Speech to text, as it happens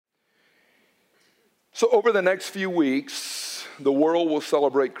So over the next few weeks, the world will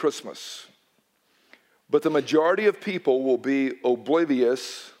celebrate Christmas. But the majority of people will be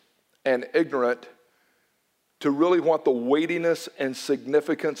oblivious and ignorant to really what the weightiness and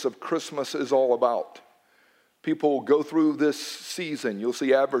significance of Christmas is all about. People will go through this season. You'll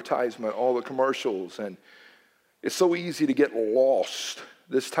see advertisement, all the commercials, and it's so easy to get lost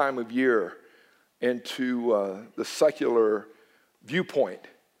this time of year into the secular viewpoint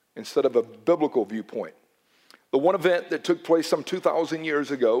instead of a biblical viewpoint. The one event that took place some 2,000 years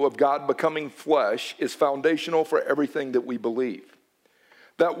ago of God becoming flesh is foundational for everything that we believe.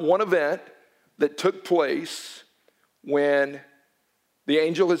 That one event that took place when the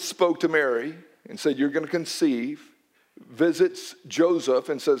angel had spoke to Mary and said, "You're going to conceive," visits Joseph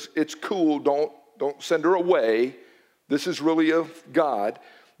and says, "It's cool, don't send her away. This is really of God."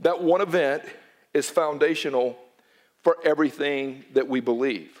 That one event is foundational for everything that we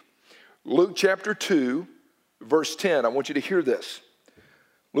believe. Luke chapter 2, verse 10. I want you to hear this.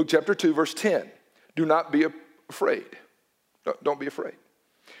 Luke chapter 2, verse 10. Do not be afraid. Don't be afraid.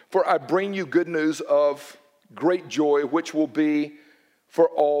 For I bring you good news of great joy, which will be for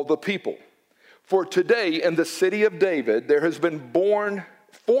all the people. For today in the city of David, there has been born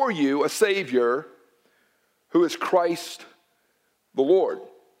for you a Savior who is Christ the Lord.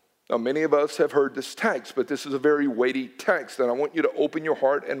 Now, many of us have heard this text, but this is a very weighty text, and I want you to open your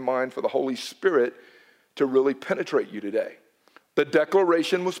heart and mind for the Holy Spirit to really penetrate you today. The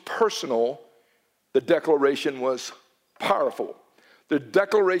declaration was personal. The declaration was powerful. The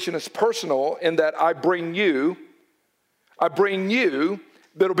declaration is personal in that I bring you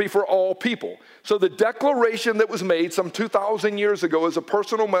that'll be for all people. So the declaration that was made some 2,000 years ago is a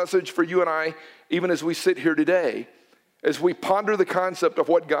personal message for you and I, even as we sit here today. As we ponder the concept of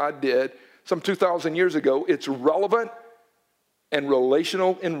what God did some 2,000 years ago, it's relevant and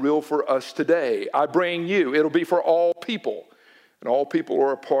relational and real for us today. I bring you. It'll be for all people. And all people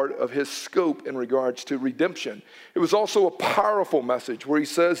are a part of his scope in regards to redemption. It was also a powerful message where he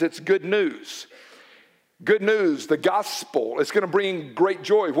says it's good news. Good news, the gospel, it's going to bring great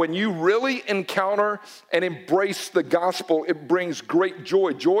joy. When you really encounter and embrace the gospel, it brings great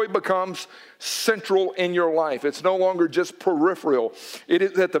joy. Joy becomes central in your life. It's no longer just peripheral. It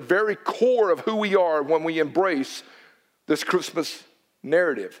is at the very core of who we are when we embrace this Christmas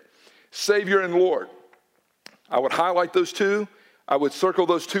narrative. Savior and Lord. I would highlight those two. I would circle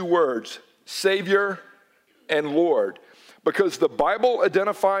those two words, Savior and Lord. Because the Bible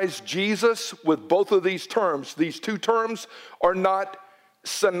identifies Jesus with both of these terms. These two terms are not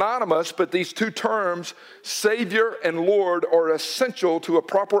synonymous, but these two terms, Savior and Lord, are essential to a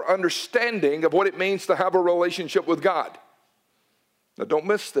proper understanding of what it means to have a relationship with God. Now, don't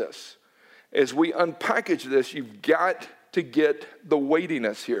miss this. As we unpackage this, you've got to get the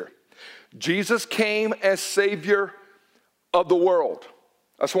weightiness here. Jesus came as Savior of the world.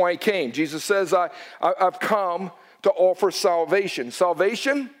 That's why he came. Jesus says, I've come to offer salvation.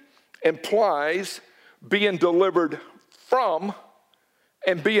 Salvation implies being delivered from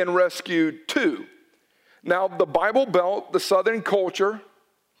and being rescued to. Now, the Bible Belt, the Southern culture,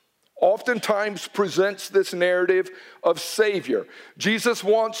 oftentimes presents this narrative of Savior. Jesus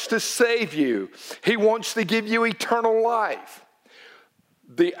wants to save you. He wants to give you eternal life.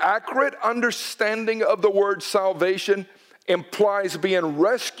 The accurate understanding of the word salvation implies being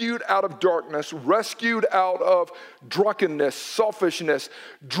rescued out of darkness, rescued out of drunkenness, selfishness,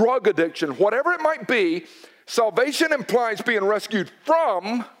 drug addiction, whatever it might be. Salvation implies being rescued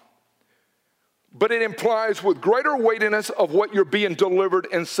from, but it implies with greater weightiness of what you're being delivered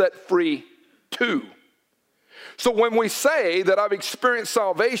and set free to. So when we say that I've experienced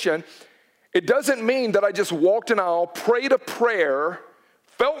salvation, it doesn't mean that I just walked an aisle, prayed a prayer,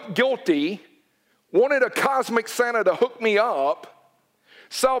 felt guilty, wanted a cosmic Santa to hook me up.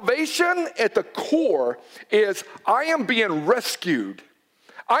 Salvation at the core is I am being rescued.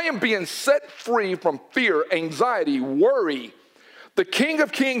 I am being set free from fear, anxiety, worry. The King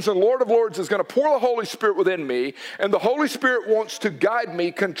of Kings and Lord of Lords is going to pour the Holy Spirit within me, and the Holy Spirit wants to guide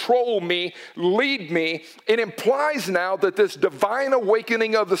me, control me, lead me. It implies now that this divine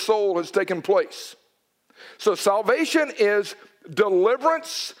awakening of the soul has taken place. So salvation is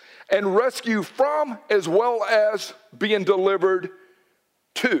deliverance and rescue from, as well as being delivered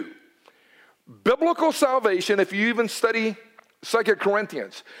to. Biblical salvation, if you even study 2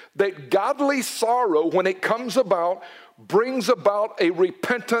 Corinthians, that godly sorrow, when it comes about, brings about a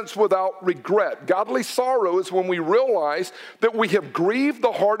repentance without regret. Godly sorrow is when we realize that we have grieved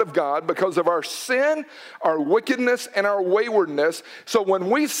the heart of God because of our sin, our wickedness, and our waywardness. So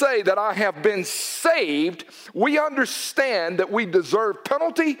when we say that I have been saved, we understand that we deserve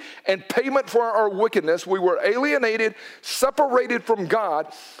penalty and payment for our wickedness. We were alienated, separated from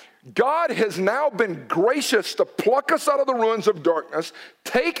God. God has now been gracious to pluck us out of the ruins of darkness,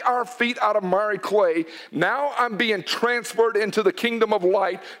 take our feet out of miry clay. Now I'm being transferred into the kingdom of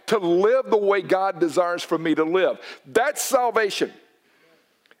light to live the way God desires for me to live. That's salvation.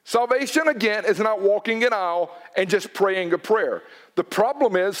 Salvation, again, is not walking an aisle and just praying a prayer. The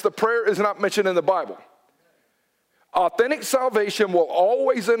problem is the prayer is not mentioned in the Bible. Authentic salvation will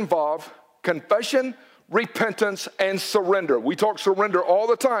always involve confession, repentance, and surrender. We talk surrender all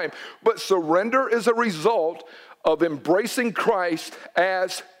the time, but surrender is a result of embracing Christ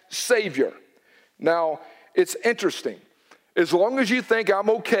as Savior. Now, it's interesting. As long as you think I'm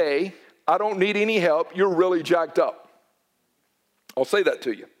okay, I don't need any help, you're really jacked up. I'll say that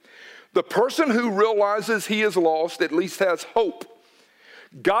to you. The person who realizes he is lost at least has hope.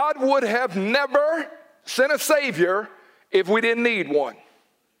 God would have never sent a Savior if we didn't need one.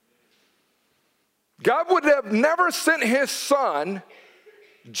 God would have never sent his son,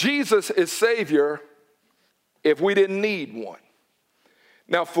 Jesus as Savior, if we didn't need one.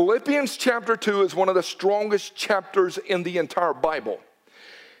 Now, Philippians chapter 2 is one of the strongest chapters in the entire Bible.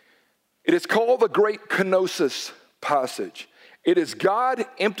 It is called the Great Kenosis passage. It is God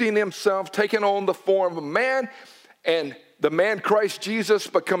emptying himself, taking on the form of man, and the man Christ Jesus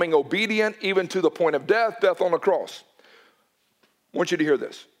becoming obedient even to the point of death, death on the cross. I want you to hear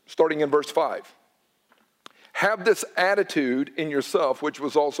this, starting in verse 5. Have this attitude in yourself, which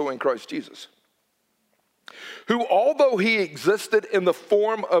was also in Christ Jesus, who, although he existed in the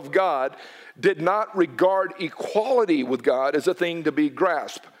form of God, did not regard equality with God as a thing to be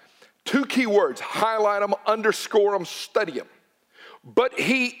grasped. Two key words, highlight them, underscore them, study them. But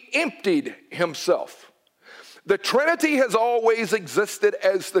he emptied himself. The Trinity has always existed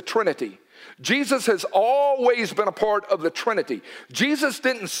as the Trinity. Jesus has always been a part of the Trinity. Jesus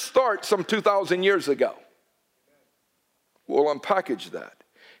didn't start some 2,000 years ago. We'll unpackage that.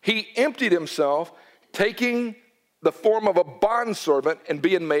 He emptied himself, taking the form of a bondservant and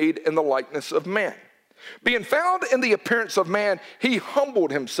being made in the likeness of man. Being found in the appearance of man, he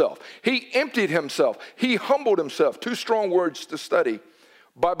humbled himself. He emptied himself. He humbled himself. Two strong words to study.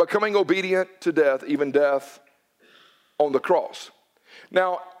 By becoming obedient to death, even death on the cross.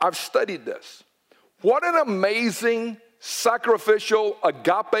 Now, I've studied this. What an amazing sacrificial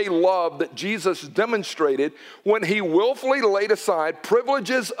agape love that Jesus demonstrated when he willfully laid aside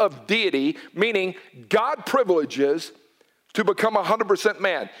privileges of deity, meaning God privileges, to become 100%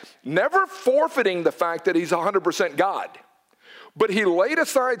 man. Never forfeiting the fact that he's 100% God. But he laid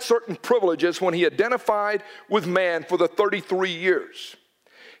aside certain privileges when he identified with man for the 33 years.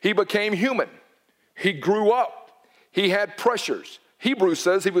 He became human. He grew up. He had pressures. Hebrews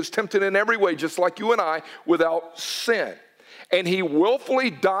says he was tempted in every way, just like you and I, without sin. And he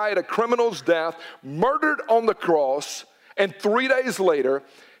willfully died a criminal's death, murdered on the cross, and 3 days later,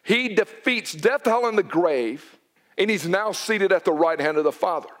 he defeats death, hell, and the grave, and he's now seated at the right hand of the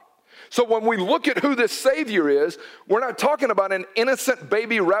Father. So when we look at who this Savior is, we're not talking about an innocent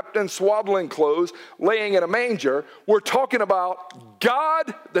baby wrapped in swaddling clothes, laying in a manger. We're talking about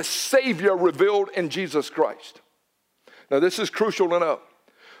God, the Savior, revealed in Jesus Christ. Now, this is crucial to know.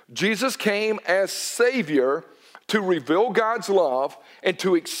 Jesus came as Savior to reveal God's love and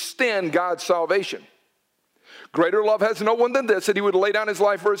to extend God's salvation. Greater love has no one than this, that he would lay down his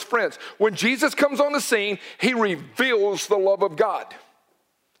life for his friends. When Jesus comes on the scene, he reveals the love of God.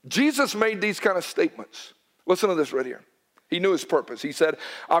 Jesus made these kind of statements. Listen to this right here. He knew his purpose. He said,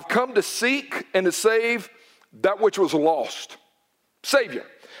 I've come to seek and to save that which was lost. Savior.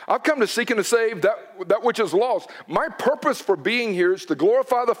 I've come to seek and to save that which is lost. My purpose for being here is to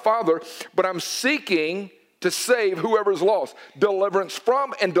glorify the Father, but I'm seeking to save whoever is lost. Deliverance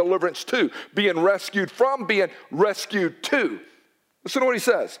from and deliverance to. Being rescued from, being rescued to. Listen to what he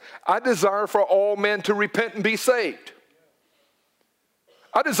says. I desire for all men to repent and be saved.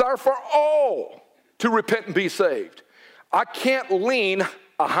 I desire for all to repent and be saved. I can't lean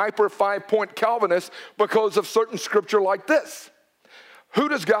a hyper 5-point Calvinist because of certain scripture like this. Who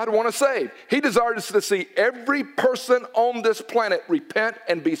does God want to save? He desires to see every person on this planet repent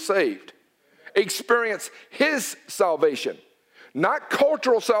and be saved. Experience his salvation. Not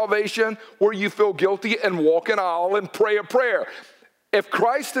cultural salvation where you feel guilty and walk an aisle and pray a prayer. If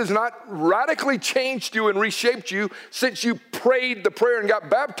Christ has not radically changed you and reshaped you since you prayed the prayer and got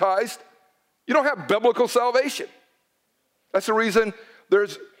baptized, you don't have biblical salvation. That's the reason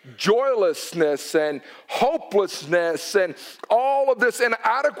there's joylessness and hopelessness and all of this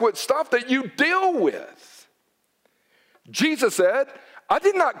inadequate stuff that you deal with. Jesus said, I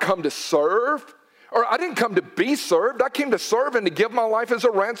did not come to serve, or I didn't come to be served. I came to serve and to give my life as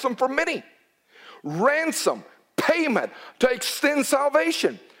a ransom for many. Ransom, payment, to extend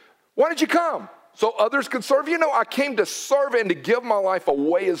salvation. Why did you come? So others could serve you? No, I came to serve and to give my life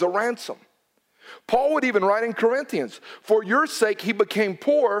away as a ransom. Paul would even write in Corinthians, for your sake he became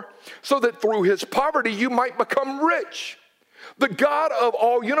poor, so that through his poverty you might become rich. The God of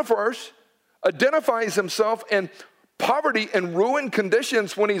all universe identifies himself in poverty and ruined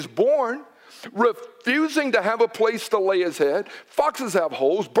conditions when he's born, refusing to have a place to lay his head. Foxes have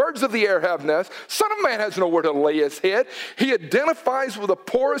holes, birds of the air have nests. Son of man has nowhere to lay his head. He identifies with the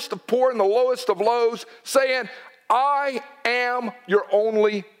poorest of poor and the lowest of lows, saying, I am your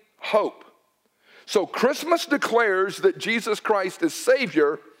only hope. So Christmas declares that Jesus Christ is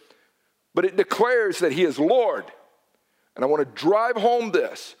Savior, but it declares that he is Lord. And I want to drive home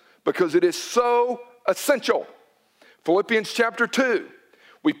this because it is so essential. Philippians chapter 2,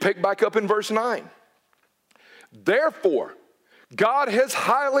 we pick back up in verse 9. Therefore, God has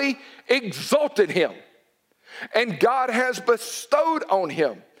highly exalted him, and God has bestowed on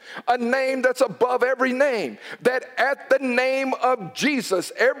him a name that's above every name, that at the name of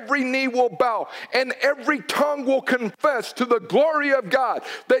Jesus, every knee will bow and every tongue will confess to the glory of God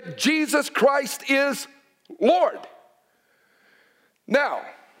that Jesus Christ is Lord. Now,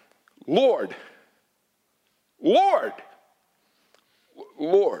 Lord. I'm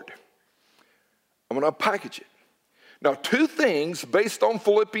going to package it. Now, two things based on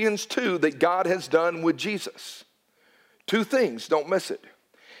Philippians 2 that God has done with Jesus. Two things, don't miss it.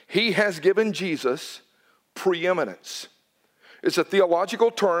 He has given Jesus preeminence. It's a theological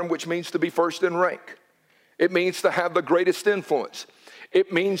term which means to be first in rank. It means to have the greatest influence.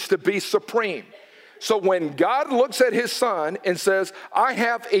 It means to be supreme. So when God looks at his son and says, I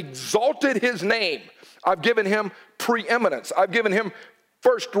have exalted his name, I've given him preeminence, I've given him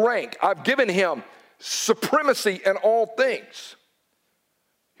first rank, I've given him supremacy in all things.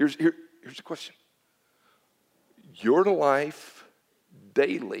 Here's the question. Your life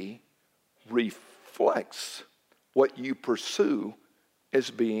daily reflects what you pursue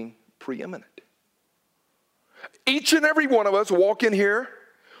as being preeminent. Each and every one of us walk in here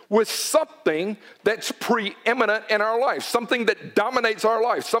with something that's preeminent in our life, something that dominates our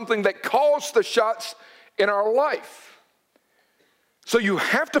life, something that calls the shots in our life. So you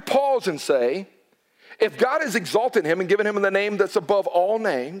have to pause and say, if God has exalted him and given him the name that's above all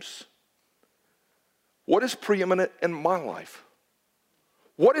names, what is preeminent in my life?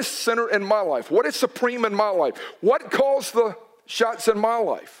 What is center in my life? What is supreme in my life? What calls the shots in my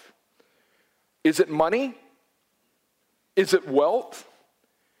life? Is it money? Is it wealth?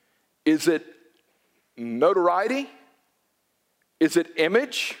 Is it notoriety? Is it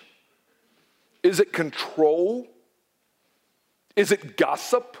image? Is it control? Is it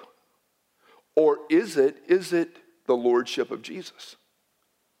gossip? Or is it the lordship of Jesus?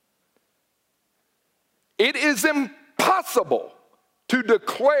 It is impossible to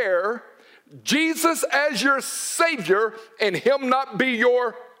declare Jesus as your Savior and him not be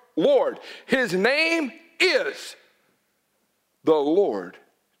your Lord. His name is the Lord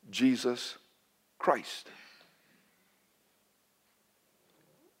Jesus Christ.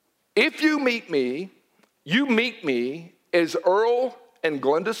 If you meet me as Earl and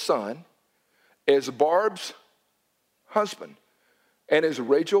Glenda's son, as Barb's husband, and as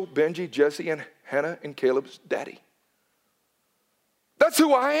Rachel, Benji, Jesse, and Hannah, and Caleb's daddy. That's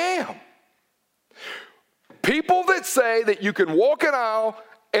who I am. People that say that you can walk an aisle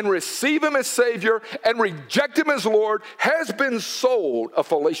and receive him as Savior and reject him as Lord has been sold a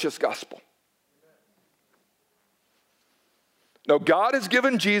fallacious gospel. Now, God has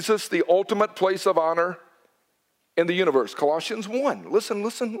given Jesus the ultimate place of honor in the universe. Colossians 1. Listen.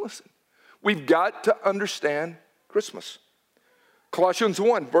 We've got to understand Christmas. Colossians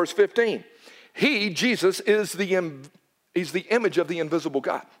 1, verse 15. He, Jesus, is he's the image of the invisible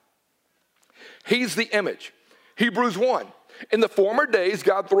God. He's the image. Hebrews 1. In the former days,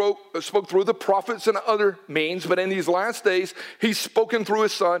 God spoke through the prophets and other means, but in these last days, he's spoken through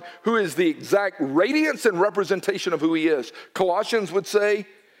his son, who is the exact radiance and representation of who he is. Colossians would say,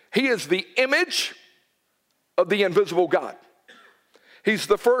 he is the image of the invisible God. He's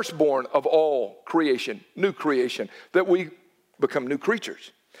the firstborn of all creation, new creation, that we become new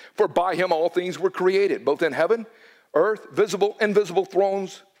creatures. For by him all things were created, both in heaven, earth, visible, invisible,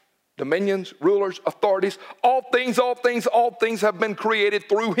 thrones, dominions, rulers, authorities. All things have been created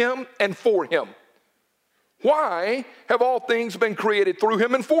through him and for him. Why have all things been created through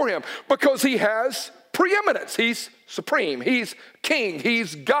him and for him? Because he has preeminence. He's supreme. He's king.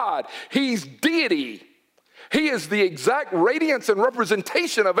 He's God. He's deity. He is the exact radiance and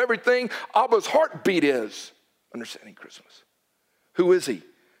representation of everything Abba's heartbeat is. Understanding Christmas. Who is he?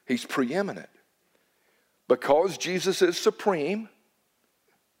 He's preeminent. Because Jesus is supreme,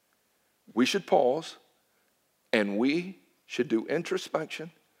 we should pause and we should do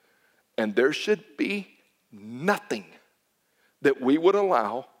introspection, and there should be nothing that we would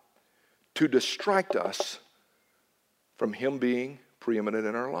allow to distract us from him being preeminent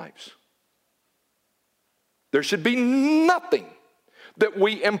in our lives. There should be nothing that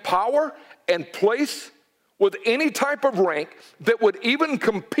we empower and place with any type of rank that would even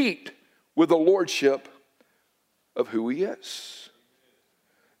compete with the lordship of who he is.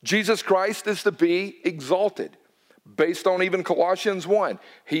 Jesus Christ is to be exalted. Based on even Colossians 1,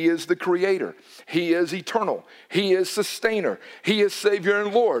 he is the creator. He is eternal. He is sustainer. He is Savior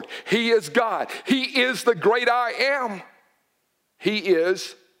and Lord. He is God. He is the great I am. He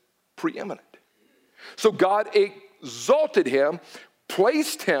is preeminent. So God exalted him,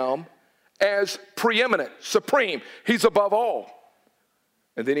 placed him as preeminent, supreme. He's above all.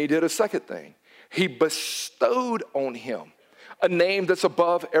 And then he did a second thing. He bestowed on him a name that's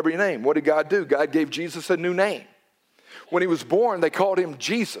above every name. What did God do? God gave Jesus a new name. When he was born, they called him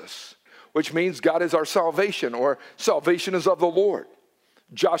Jesus, which means God is our salvation, or salvation is of the Lord.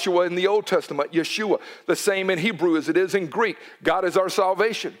 Joshua in the Old Testament, Yeshua, the same in Hebrew as it is in Greek. God is our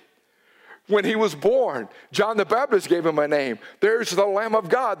salvation. When he was born, John the Baptist gave him a name. There's the Lamb of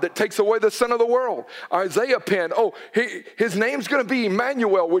God that takes away the sin of the world. Isaiah penned, his name's going to be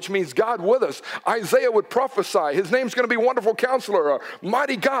Emmanuel, which means God with us. Isaiah would prophesy, his name's going to be Wonderful Counselor,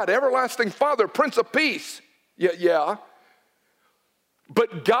 Mighty God, Everlasting Father, Prince of Peace. Yeah.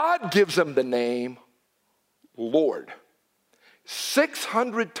 But God gives him the name Lord.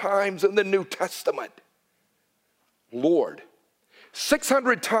 600 times in the New Testament. Lord.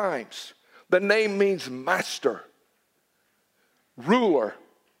 600 times. The name means master, ruler,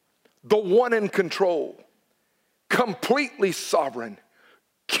 the one in control, completely sovereign,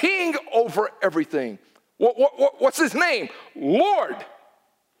 king over everything. What's his name? Lord,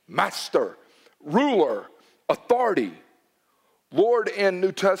 master, ruler, authority. Lord in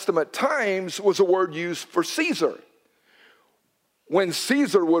New Testament times was a word used for Caesar. When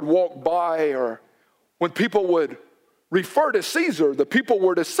Caesar would walk by, or when people would refer to Caesar, the people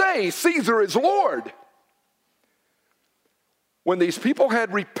were to say, Caesar is Lord. When these people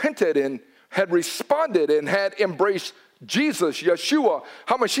had repented and had responded and had embraced Jesus, Yeshua,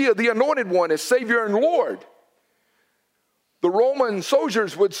 HaMashiach, the Anointed One, as Savior and Lord, the Roman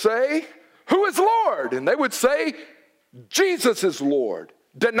soldiers would say, who is Lord? And they would say, Jesus is Lord,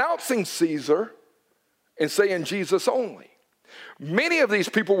 denouncing Caesar and saying Jesus only. Many of these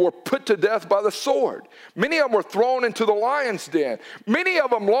people were put to death by the sword. Many of them were thrown into the lion's den. Many of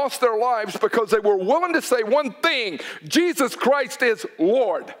them lost their lives because they were willing to say one thing, Jesus Christ is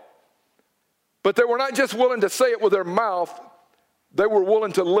Lord. But they were not just willing to say it with their mouth, they were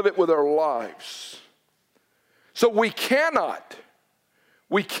willing to live it with their lives. So we cannot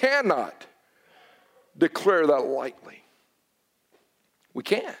declare that lightly. We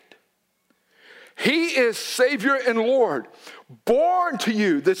can't. He is Savior and Lord. Born to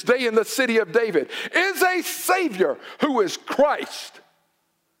you this day in the city of David is a Savior who is Christ,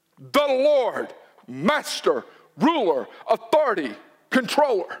 the Lord, Master, Ruler, Authority,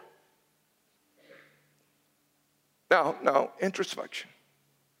 Controller. Now, introspection.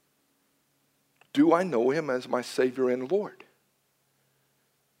 Do I know him as my Savior and Lord?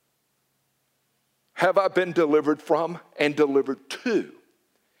 Have I been delivered from and delivered to?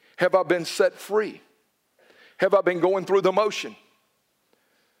 Have I been set free? Have I been going through the motion?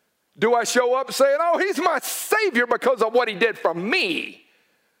 Do I show up saying, oh, he's my Savior because of what he did for me?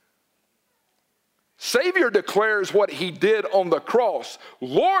 Savior declares what he did on the cross.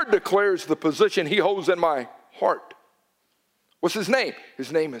 Lord declares the position he holds in my heart. What's his name?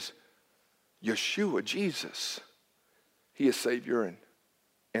 His name is Yeshua, Jesus. He is Savior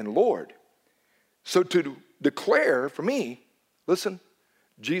and Lord. So to declare for me, listen,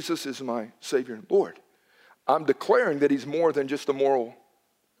 Jesus is my Savior and Lord. I'm declaring that he's more than just a moral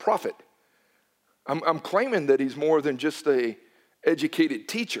prophet. I'm claiming that he's more than just an educated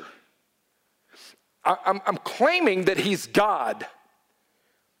teacher. I'm claiming that he's God.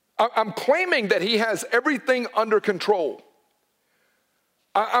 I'm claiming that he has everything under control.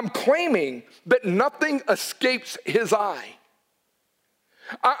 I'm claiming that nothing escapes his eye.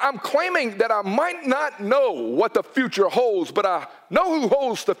 I'm claiming that I might not know what the future holds, but I know who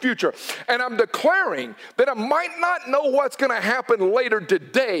holds the future. And I'm declaring that I might not know what's going to happen later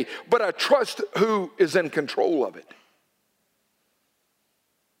today, but I trust who is in control of it.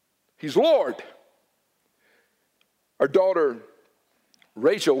 He's Lord. Our daughter,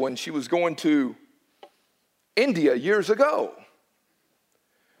 Rachel, when she was going to India years ago,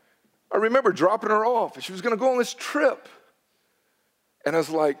 I remember dropping her off. She was going to go on this trip. And I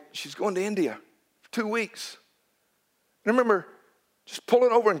was like, she's going to India for 2 weeks. And I remember just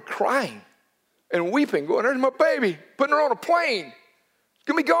pulling over and crying and weeping, going, there's my baby, putting her on a plane. She's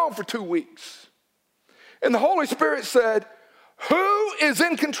going to be gone for 2 weeks. And the Holy Spirit said, who is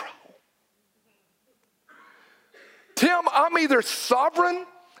in control? Tim, I'm either sovereign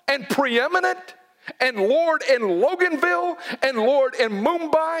and preeminent and Lord in Loganville, and Lord in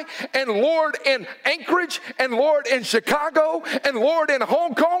Mumbai, and Lord in Anchorage, and Lord in Chicago, and Lord in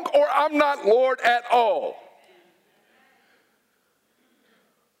Hong Kong, or I'm not Lord at all.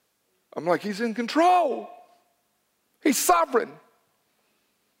 I'm like, he's in control. He's sovereign.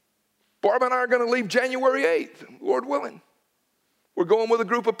 Barb and I are going to leave January 8th, Lord willing. We're going with a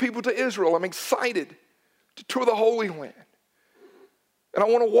group of people to Israel. I'm excited to tour the Holy Land. And I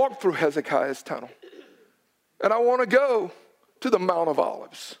want to walk through Hezekiah's tunnel. And I want to go to the Mount of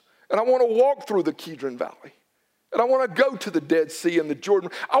Olives. And I want to walk through the Kidron Valley. And I want to go to the Dead Sea and the Jordan.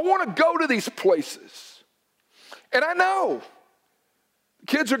 I want to go to these places. And I know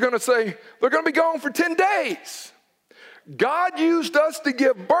kids are going to say, they're going to be gone for 10 days. God used us to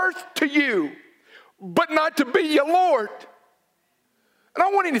give birth to you, but not to be your Lord. And I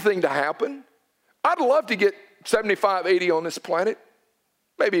don't want anything to happen. I'd love to get 75, 80 on this planet.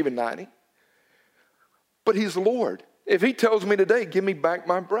 Maybe even 90. But he's Lord. If he tells me today, give me back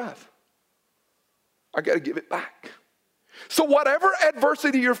my breath, I got to give it back. So whatever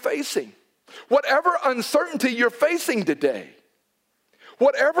adversity you're facing, whatever uncertainty you're facing today,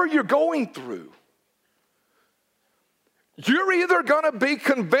 whatever you're going through, you're either going to be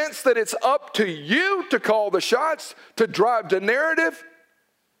convinced that it's up to you to call the shots, to drive the narrative,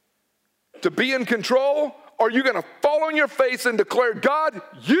 to be in control, or you're going to fall on your face and declare, God,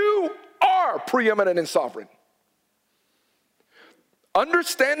 you are preeminent and sovereign.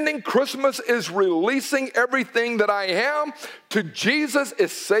 Understanding Christmas is releasing everything that I am to Jesus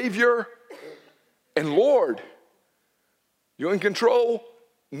as Savior and Lord. You in control?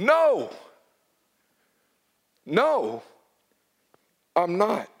 No. No, I'm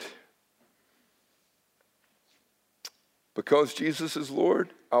not. Because Jesus is Lord,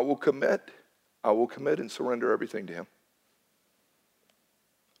 I will commit and surrender everything to him.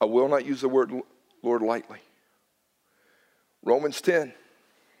 I will not use the word Lord lightly. Romans 10.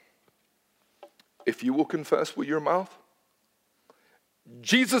 If you will confess with your mouth,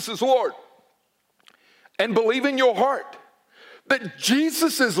 Jesus is Lord, and believe in your heart that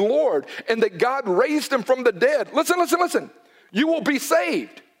Jesus is Lord and that God raised him from the dead. Listen. You will be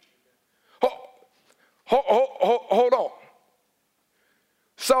saved. Hold on.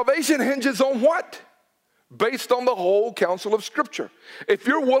 Salvation hinges on what? Based on the whole counsel of Scripture. If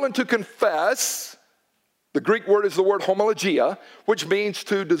you're willing to confess, the Greek word is the word homologia, which means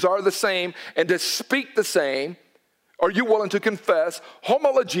to desire the same and to speak the same. Are you willing to confess?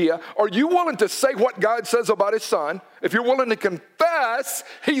 Homologia, are you willing to say what God says about his son? If you're willing to confess,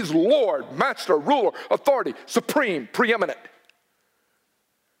 he's Lord, master, ruler, authority, supreme, preeminent.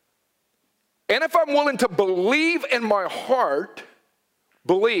 And if I'm willing to believe in my heart,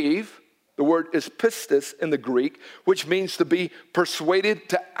 believe, the word is pistis in the Greek, which means to be persuaded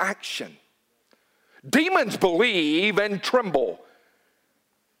to action. Demons believe and tremble.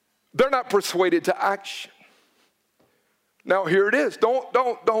 They're not persuaded to action. Now here it is.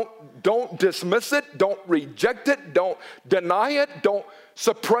 Don't dismiss it. Don't reject it. Don't deny it. Don't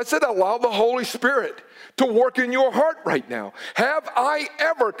suppress it. Allow the Holy Spirit to work in your heart right now. Have I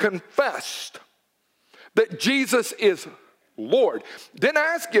ever confessed that Jesus is Lord? Didn't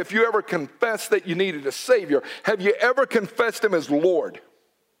ask you if you ever confessed that you needed a Savior. Have you ever confessed him as Lord?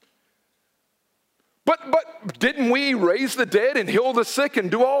 But didn't we raise the dead and heal the sick and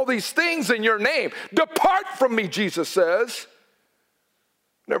do all these things in your name? Depart from me, Jesus says.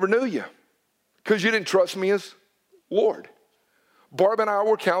 Never knew you because you didn't trust me as Lord. Barb and I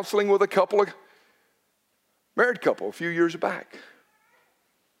were counseling with a married couple a few years back.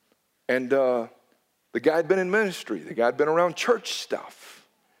 And the guy had been in ministry. The guy had been around church stuff.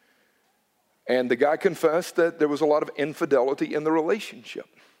 And the guy confessed that there was a lot of infidelity in the relationship.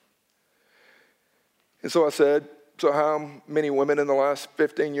 And so I said, so how many women in the last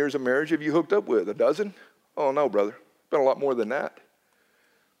 15 years of marriage have you hooked up with? A dozen? Oh, no, brother. Been a lot more than that.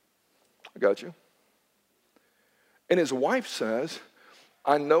 I got you. And his wife says,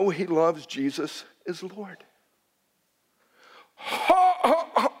 I know he loves Jesus as Lord.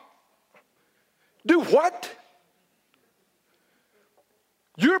 Do what?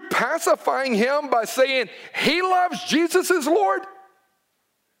 You're pacifying him by saying he loves Jesus as Lord?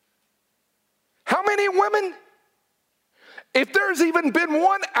 How many women? If there's even been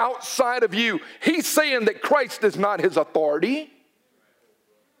one outside of you, he's saying that Christ is not his authority.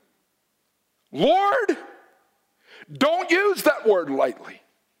 Lord, don't use that word lightly.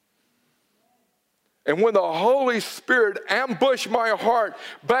 And when the Holy Spirit ambushed my heart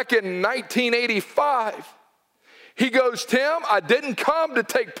back in 1985, he goes, Tim, I didn't come to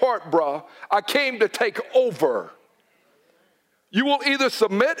take part, bruh. I came to take over. You will either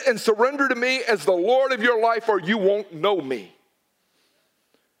submit and surrender to me as the Lord of your life, or you won't know me.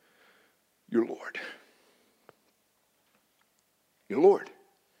 Your Lord. Your Lord.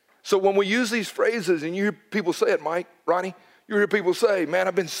 So when we use these phrases, and you hear people say it, Mike, Ronnie, you hear people say, man,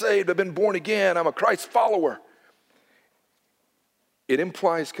 I've been saved, I've been born again, I'm a Christ follower. It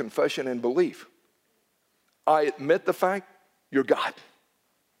implies confession and belief. I admit the fact you're God.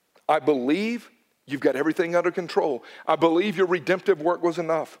 I believe you've got everything under control. I believe your redemptive work was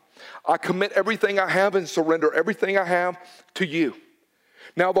enough. I commit everything I have and surrender everything I have to you.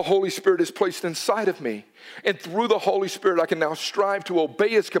 Now the Holy Spirit is placed inside of me. And through the Holy Spirit, I can now strive to obey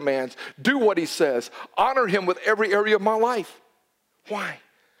his commands, do what he says, honor him with every area of my life. Why?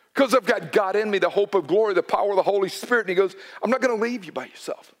 Because I've got God in me, the hope of glory, the power of the Holy Spirit. And he goes, I'm not going to leave you by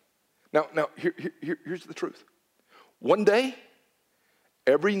yourself. Now here's the truth. One day,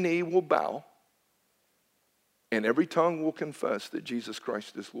 every knee will bow and every tongue will confess that Jesus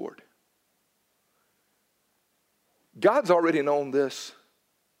Christ is Lord. God's already known this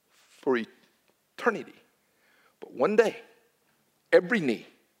for eternity. But one day, every knee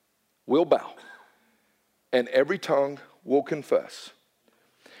will bow and every tongue will confess.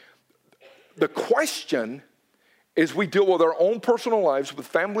 The question is, we deal with our own personal lives, with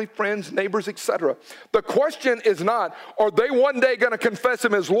family, friends, neighbors, etc. The question is not, are they one day going to confess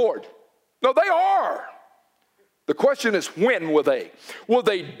him as Lord? No, they are. The question is, when will they? Will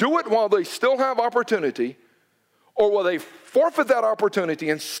they do it while they still have opportunity? Or will they forfeit that opportunity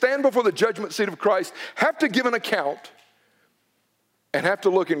and stand before the judgment seat of Christ, have to give an account, and have to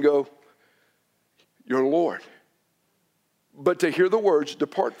look and go, you're Lord. But to hear the words,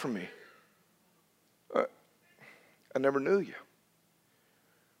 depart from me. I never knew you.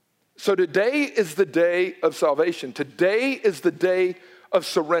 So today is the day of salvation. Today is the day of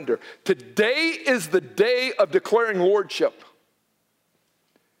surrender. Today is the day of declaring lordship.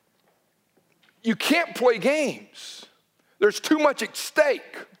 You can't play games. There's too much at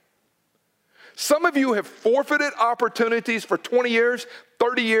stake. Some of you have forfeited opportunities for 20 years,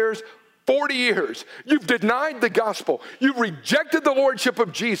 30 years, 40 years. You've denied the gospel. You've rejected the lordship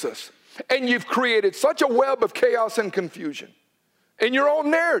of Jesus. And you've created such a web of chaos and confusion in your own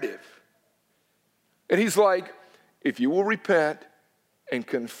narrative. And he's like, if you will repent and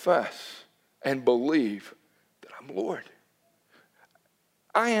confess and believe that I'm Lord.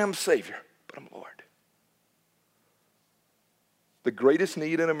 I am Savior, but I'm Lord. The greatest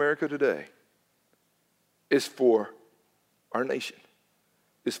need in America today is for our nation,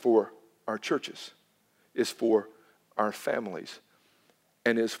 is for our churches, is for our families,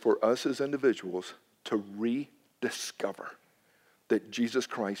 and is for us as individuals to rediscover that Jesus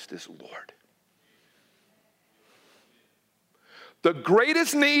Christ is Lord. The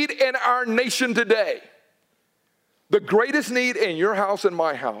greatest need in our nation today, the greatest need in your house and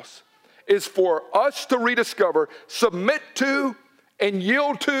my house, is for us to rediscover, submit to, and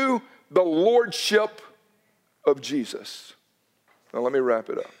yield to the lordship of Jesus. Now let me wrap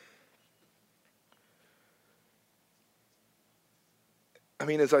it up. I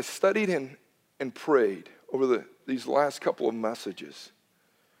mean, as I studied and prayed over these last couple of messages,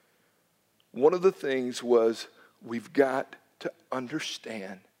 one of the things was we've got to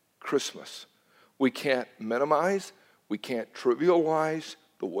understand Christmas. We can't minimize, we can't trivialize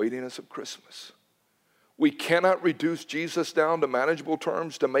the weightiness of Christmas. We cannot reduce Jesus down to manageable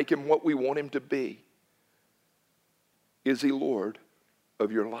terms to make him what we want him to be. Is he Lord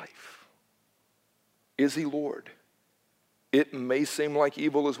of your life? Is he Lord? It may seem like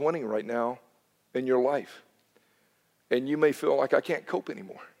evil is winning right now in your life. And you may feel like I can't cope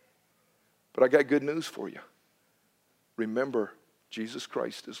anymore. But I got good news for you. Remember, Jesus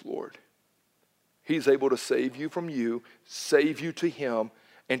Christ is Lord. He's able to save you from you, save you to him,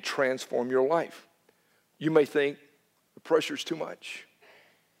 and transform your life. You may think the pressure's too much.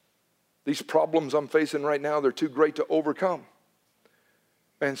 These problems I'm facing right now, they're too great to overcome.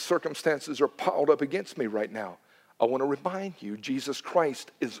 and circumstances are piled up against me right now. I want to remind you, Jesus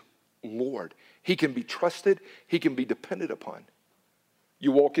Christ is Lord. He can be trusted. He can be depended upon.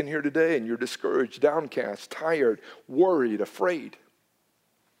 You walk in here today and you're discouraged, downcast, tired, worried, afraid.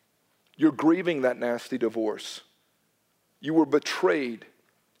 You're grieving that nasty divorce. You were betrayed.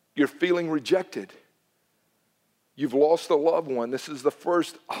 You're feeling rejected. You've lost a loved one. This is the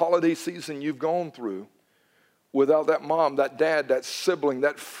first holiday season you've gone through without that mom, that dad, that sibling,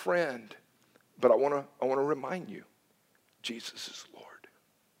 that friend. But I want to remind you, Jesus is Lord.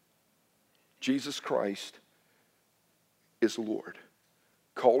 Jesus Christ is Lord.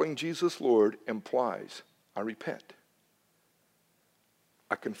 Calling Jesus Lord implies I repent.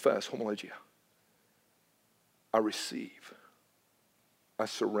 I confess homologia. I receive. I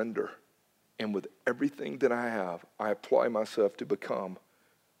surrender. And with everything that I have, I apply myself to become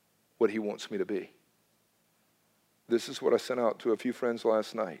what he wants me to be. This is what I sent out to a few friends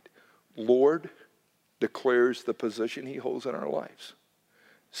last night. Lord declares the position he holds in our lives.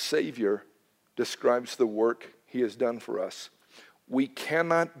 Savior describes the work he has done for us. We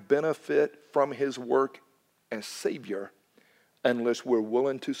cannot benefit from his work as Savior unless we're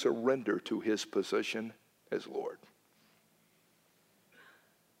willing to surrender to his position as Lord.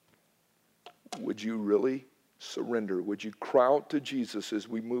 Would you really surrender? Would you cry out to Jesus as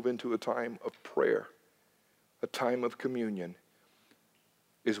we move into a time of prayer, a time of communion?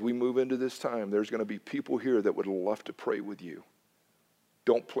 As we move into this time, there's going to be people here that would love to pray with you.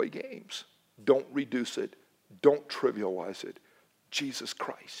 Don't play games. Don't reduce it. Don't trivialize it. Jesus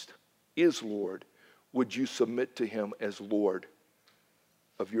Christ is Lord. Would you submit to him as Lord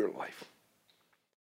of your life?